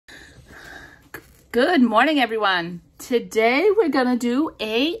Good morning, everyone. Today we're gonna do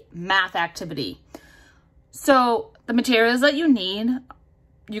a math activity. So the materials that you need,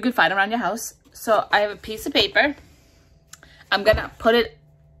 you can find around your house. So I have a piece of paper. I'm gonna put it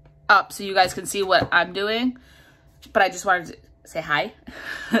up so you guys can see what I'm doing, but I just wanted to say hi.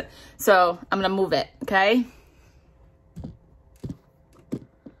 So I'm gonna move it, okay?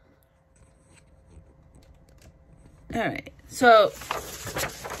 All right, so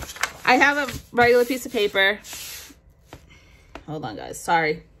I have a regular piece of paper. Hold on, guys,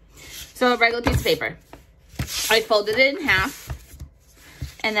 sorry. So a regular piece of paper. I folded it in half,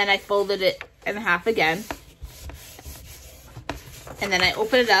 and then I folded it in half again. And then I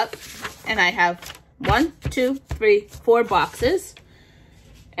open it up, and I have 1, 2, 3, 4 boxes.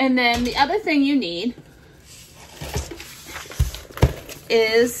 And then the other thing you need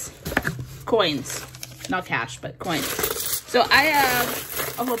is coins. Not cash, but coins. So I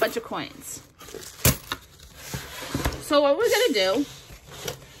have a whole bunch of coins. So what we're gonna do,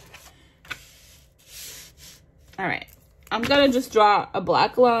 all right, I'm gonna just draw a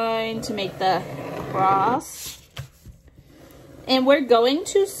black line to make the cross. And we're going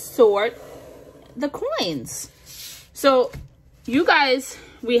to sort the coins. So you guys,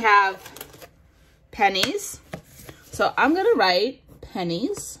 we have pennies. So I'm gonna write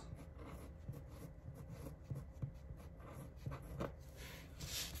pennies.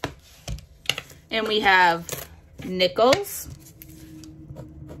 And we have nickels.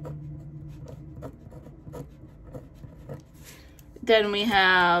 Then we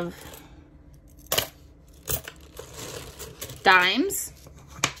have dimes.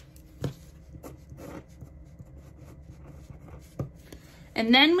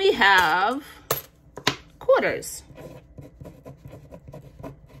 And then we have quarters.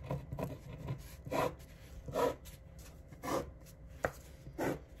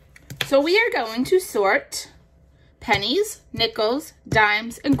 So we are going to sort pennies, nickels,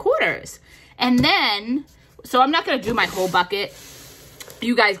 dimes, and quarters. And then, so I'm not going to do my whole bucket.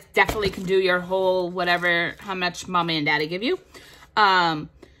 You guys definitely can do your whole whatever, how much mommy and daddy give you. And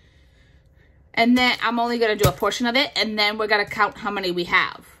then I'm only going to do a portion of it. And then we're going to count how many we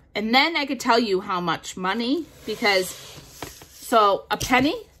have. And then I could tell you how much money, because, so a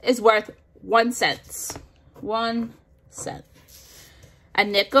penny is worth 1 cent. 1 cent. A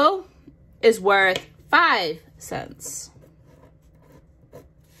nickel is worth 5 cents.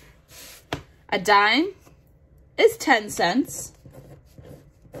 A dime is 10 cents.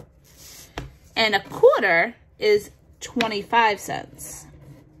 And a quarter is 25 cents.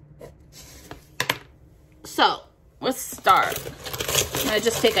 So, let's start. I'm gonna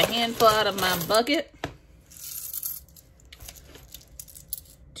just take a handful out of my bucket.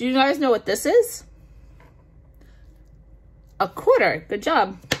 Do you guys know what this is? A quarter. Good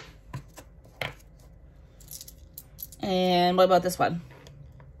job. And what about this one?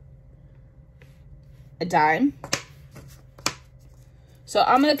 A dime. So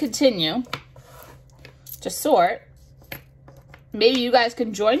I'm going to continue to sort. Maybe you guys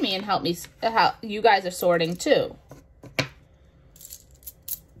can join me and help me how you guys are sorting too.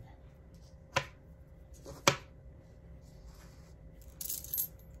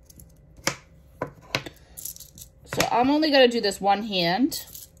 So I'm only going to do this one hand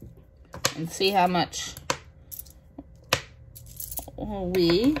and see how much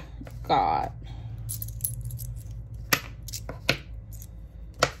we got.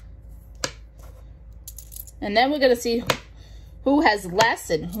 And then we're going to see who has less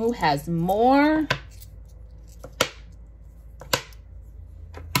and who has more.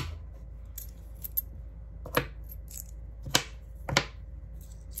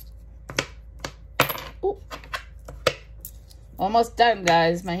 Ooh. Almost done,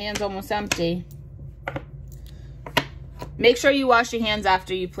 guys. My hand's almost empty. Make sure you wash your hands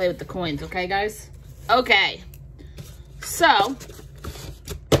after you play with the coins, okay, guys? Okay. So,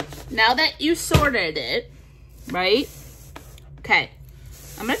 now that you sorted it, right? Okay.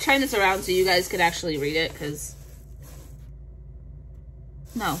 I'm going to turn this around so you guys can actually read it, because...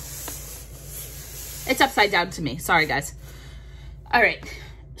 No. It's upside down to me. Sorry, guys. All right.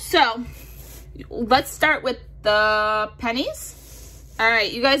 So, let's start with the pennies. All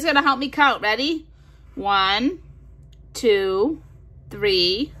right. You guys are going to help me count. Ready? 1, 2,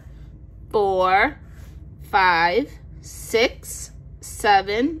 3, 4, 5, 6,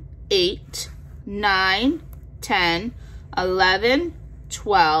 7, 8, 9, 10, 11,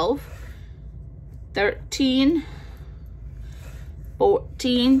 12, 13,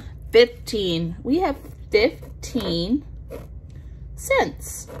 14, 15. We have 15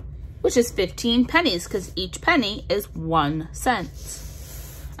 cents, which is 15 pennies because each penny is 1 cent.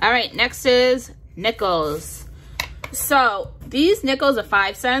 All right, next is nickels. So these nickels are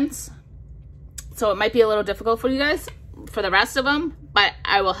 5 cents. So it might be a little difficult for you guys for the rest of them, but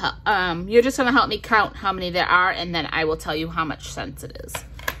I will help. You're just gonna help me count how many there are, and then I will tell you how much cents it is.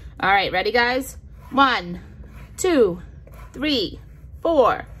 All right, ready guys? 1, 2, 3,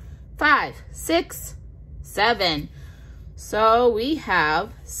 4, 5, 6, 7. So we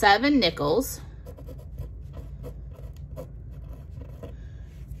have 7 nickels.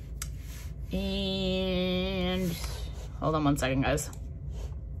 And hold on one second, guys.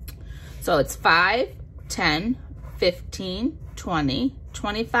 So it's 5, 10, 15, 20,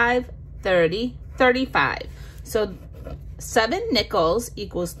 25, 30, 35. So 7 nickels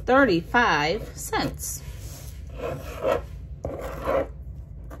equals 35 cents.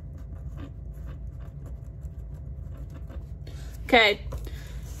 Okay.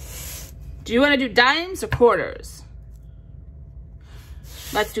 Do you want to do dimes or quarters?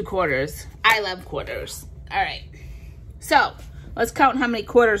 Let's do quarters. I love quarters. All right. So let's count how many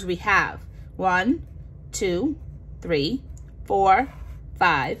quarters we have. 1, 2, 3, 4,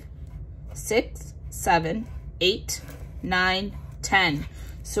 5, 6, 7, 8, 9, 10.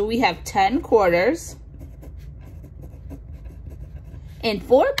 So we have 10 quarters. And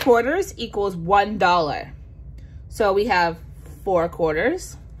 4 quarters equals $1. So we have 4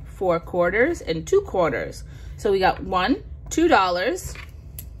 quarters, 4 quarters, and 2 quarters. So we got $1, $2,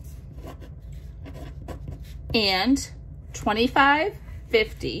 and 25,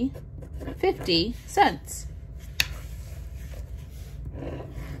 50, 50 cents.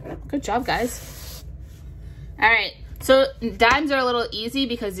 Good job, guys. All right, so dimes are a little easy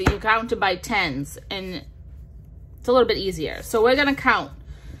because you count them by tens, and it's a little bit easier. So we're gonna count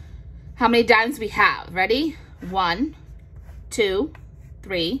how many dimes we have. Ready? 1, 2,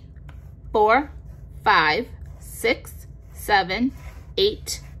 3, 4, 5, 6, 7,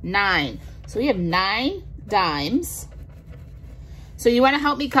 8, 9. So we have 9 dimes. So you want to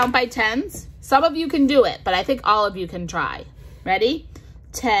help me count by tens? Some of you can do it, but I think all of you can try. Ready?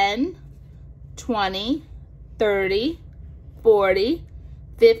 10, 20, 30, 40,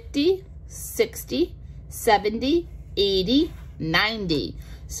 50, 60, 70, 80, 90.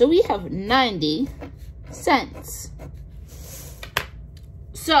 So we have 90 cents.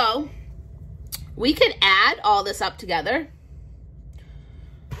 So we can add all this up together.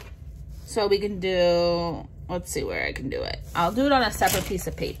 So we can do, let's see where I can do it. I'll do it on a separate piece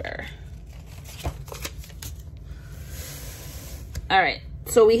of paper. All right,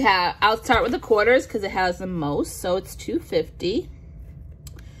 so we have, I'll start with the quarters because it has the most. So it's $2.50.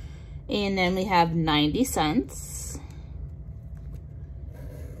 And then we have 90 cents.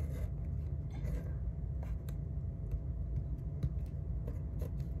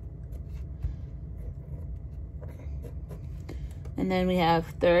 And then we have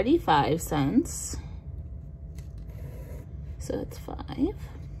 35 cents. So it's 5,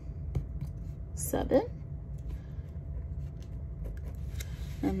 7.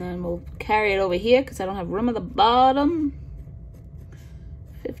 And then we'll carry it over here because I don't have room at the bottom.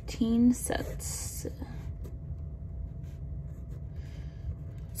 15 cents.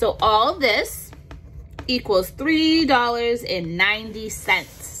 So all this equals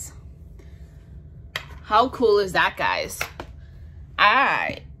 $3.90. How cool is that, guys? All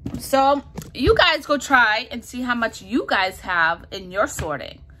right, so you guys go try and see how much you guys have in your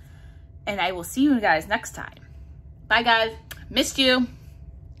sorting. And I will see you guys next time. Bye, guys. Missed you.